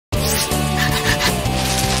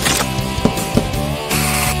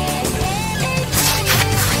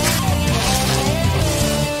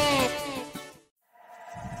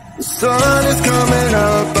Sun is coming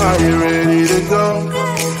up, are you ready to go?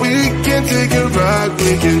 We can take a ride,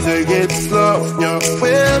 we can take it slow. Your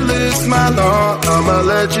will is my law, I'ma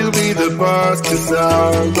let you be the boss, 'cause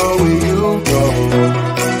I'll go where you go.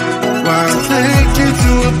 I'll take you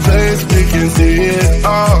to a place we can see it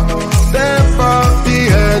all. Step off the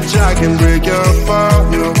edge, I can break your fall.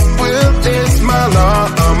 Your will is my law,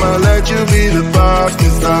 I'ma let you be the boss,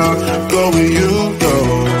 'cause I'll go where you go.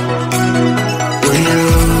 When you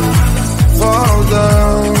fall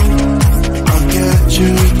down, I'll get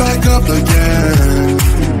you back up again.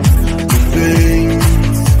 The things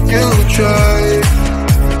you try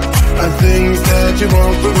are things that you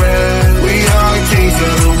won't regret. We are kings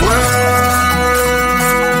of the world,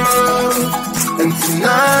 and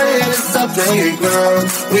tonight is our playground.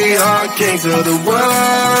 We are kings of the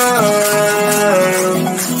world,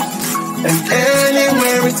 and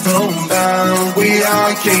anywhere it's homebound. We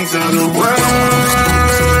are kings of the world,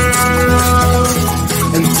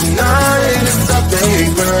 and tonight is our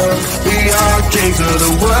playground. We are kings of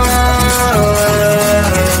the world,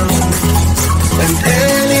 and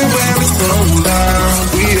anywhere it's homebound.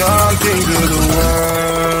 We are kings of the world.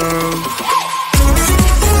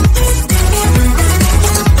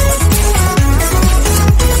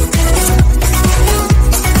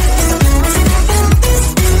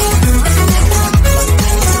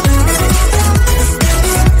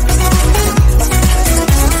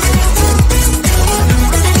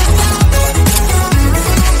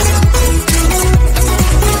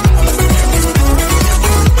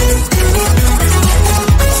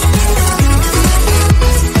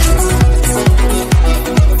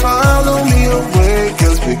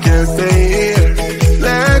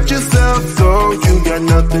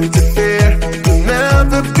 Nothing to fear. You'll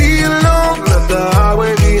never be alone. Let the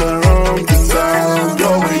highway be your home, 'cause I'll go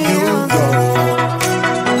where you go.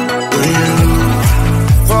 When you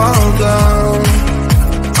fall down,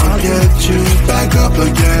 I'll get you back up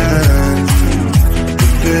again. The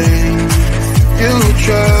things you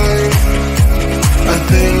try are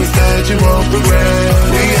things that you won't regret.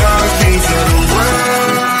 We are kings of the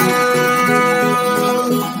world,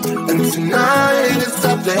 and tonight is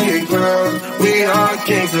our playground. We are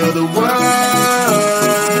kings of the world,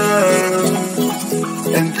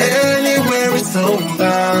 and anywhere it's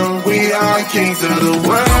homebound. We are kings of the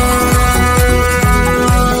world,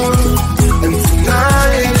 and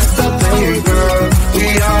tonight is our playground. We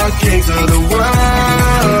are kings of the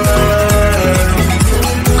world,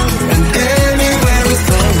 and anywhere it's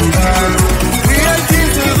homebound. We are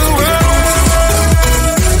kings of the world.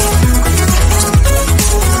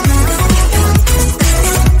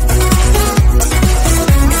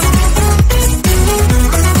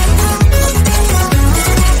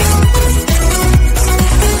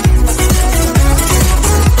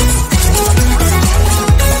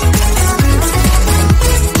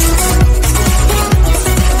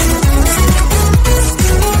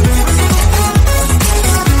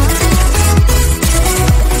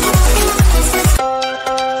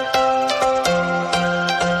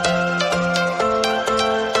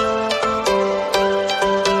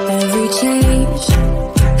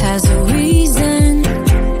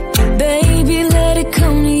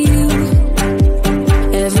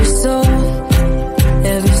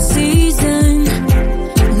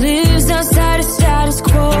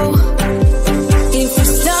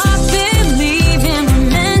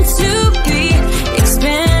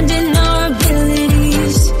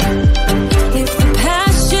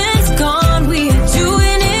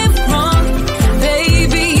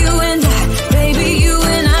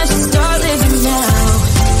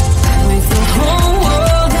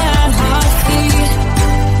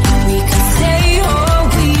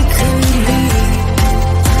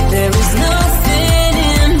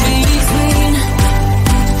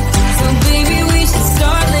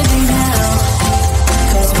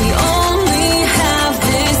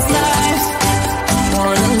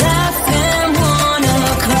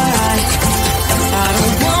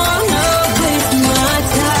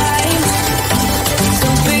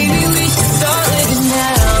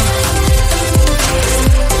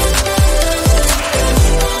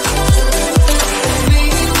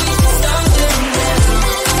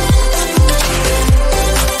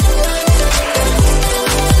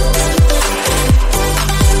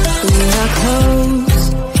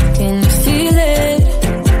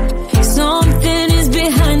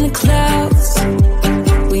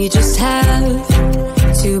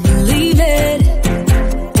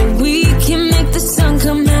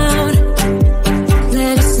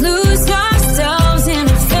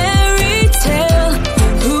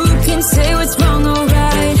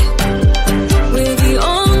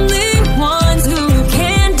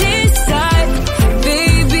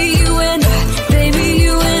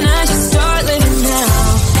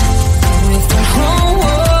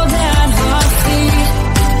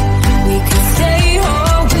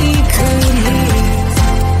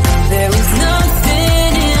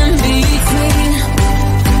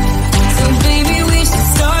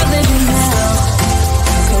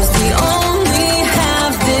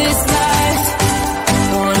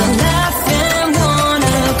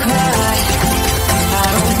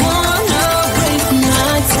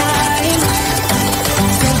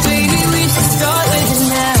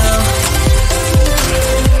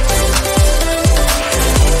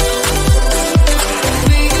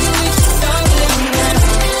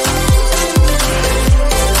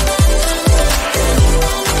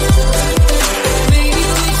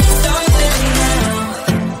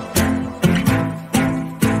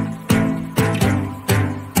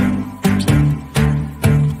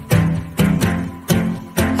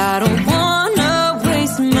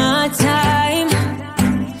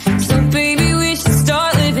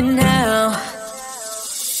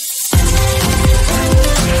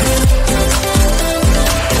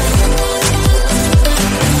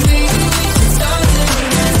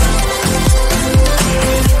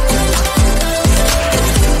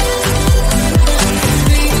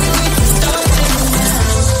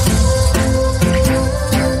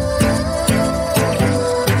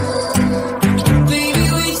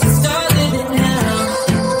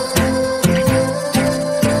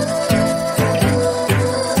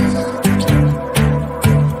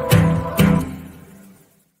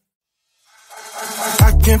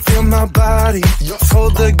 my body,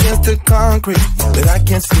 hold against the concrete, but I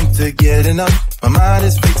can't seem to get enough. My mind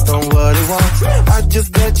is fixed on what it wants. I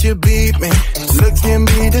just let you beat me, look can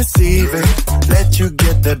be deceiving. Let you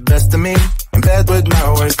get the best of me, in bed with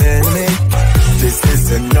my worst enemy. This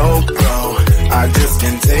is a no-go, I just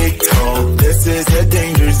can't take hold. This is a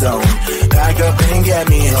danger zone, back up and get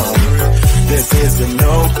me home. This is a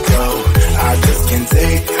no-go, I just can't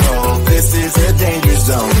take hold. This is a danger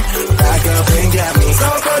zone, back up and get me. So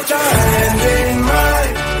put your hand in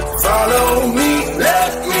mine, follow me,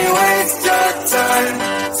 let me waste your time.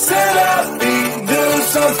 Set up me, do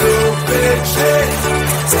some stupid shit.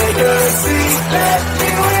 Take a seat, let me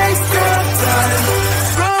waste your time.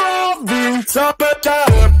 So put your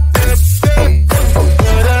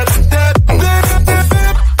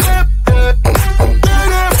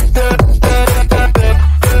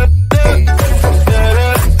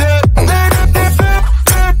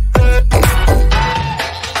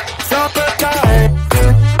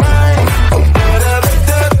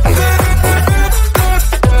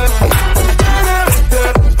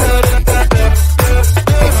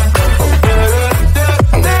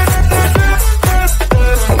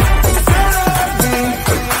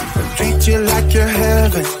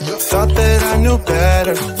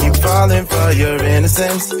for your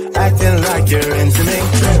innocence, acting like you're into me.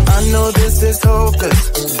 I know this is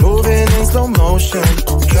hopeless, moving in slow motion,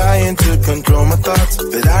 trying to control my thoughts,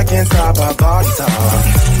 but I can't stop our body talk.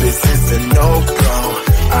 This is a no-go,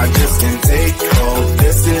 I just can't take hold.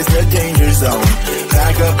 This is a danger zone,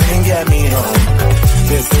 back up and get me home.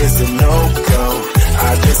 This is a no-go,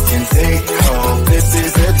 I just can't take hold. This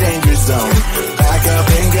is a danger zone, back up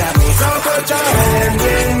and get me. So put your hand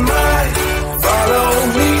in mine, follow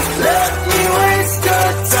me, let me waste your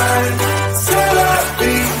time. Set up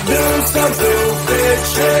me, do some stupid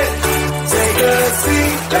shit. Take a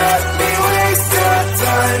seat, let me waste your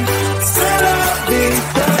time. Set up me.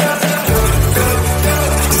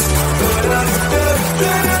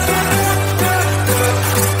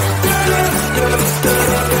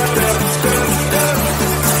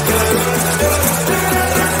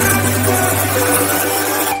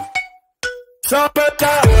 Top it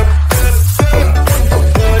down.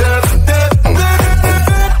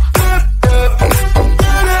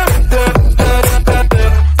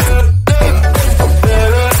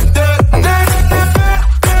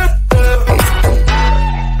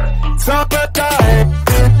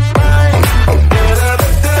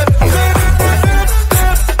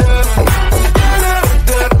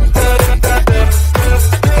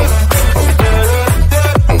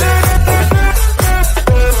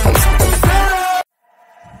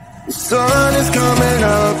 Sun is coming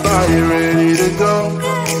up, are you ready to go?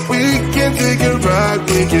 We can take it right,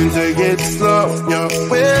 we can take it slow. Your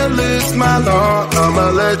will is my law, I'ma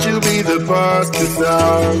let you be the boss, 'cause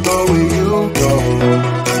I'll go where you go.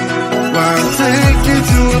 I'll take you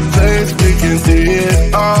to a place we can see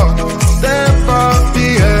it all. Step off the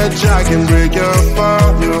edge, I can break your fall.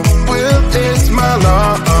 Your will is my law,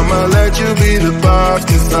 I'ma let you be the boss,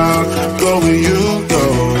 'cause I'll go where you go.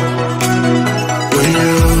 When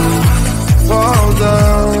you fall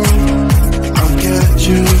down, I'll get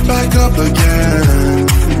you back up again.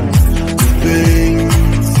 The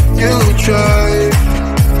things you try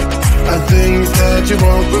are things that you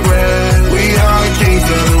won't regret. We are kings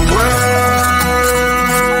of the world,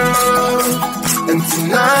 and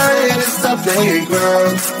tonight is the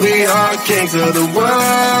playground. We are kings of the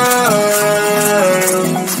world,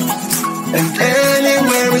 and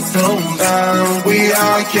anywhere it's homebound. We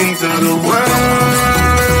are kings of the world,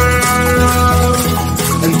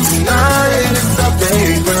 and tonight is the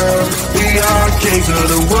playground. We are kings of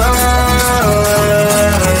the world,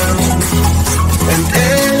 and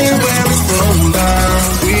anywhere it's homebound.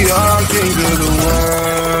 We are kings of the world.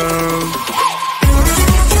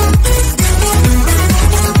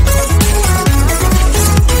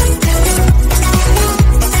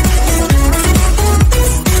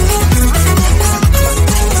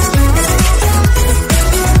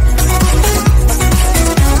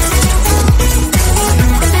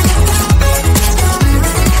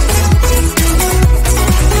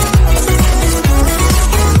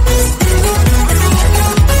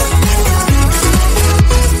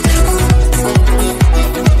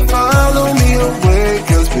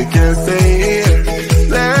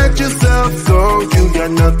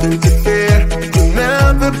 Nothing to fear, you'll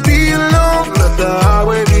never be alone. Let the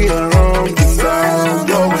highway be your home, 'cause I'll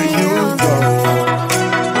go where you go.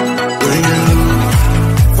 When you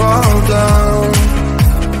fall down,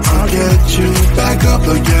 I'll get you back up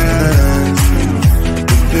again.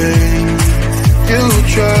 The things you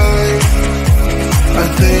try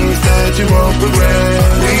are things that you won't regret.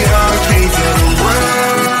 We are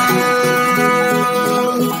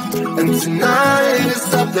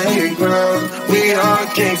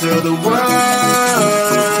kings of the world.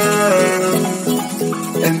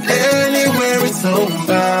 And anywhere it's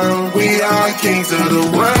homebound, we are kings of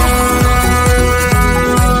the world.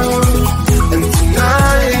 And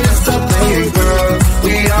tonight is the playground,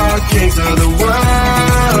 we are kings of the world.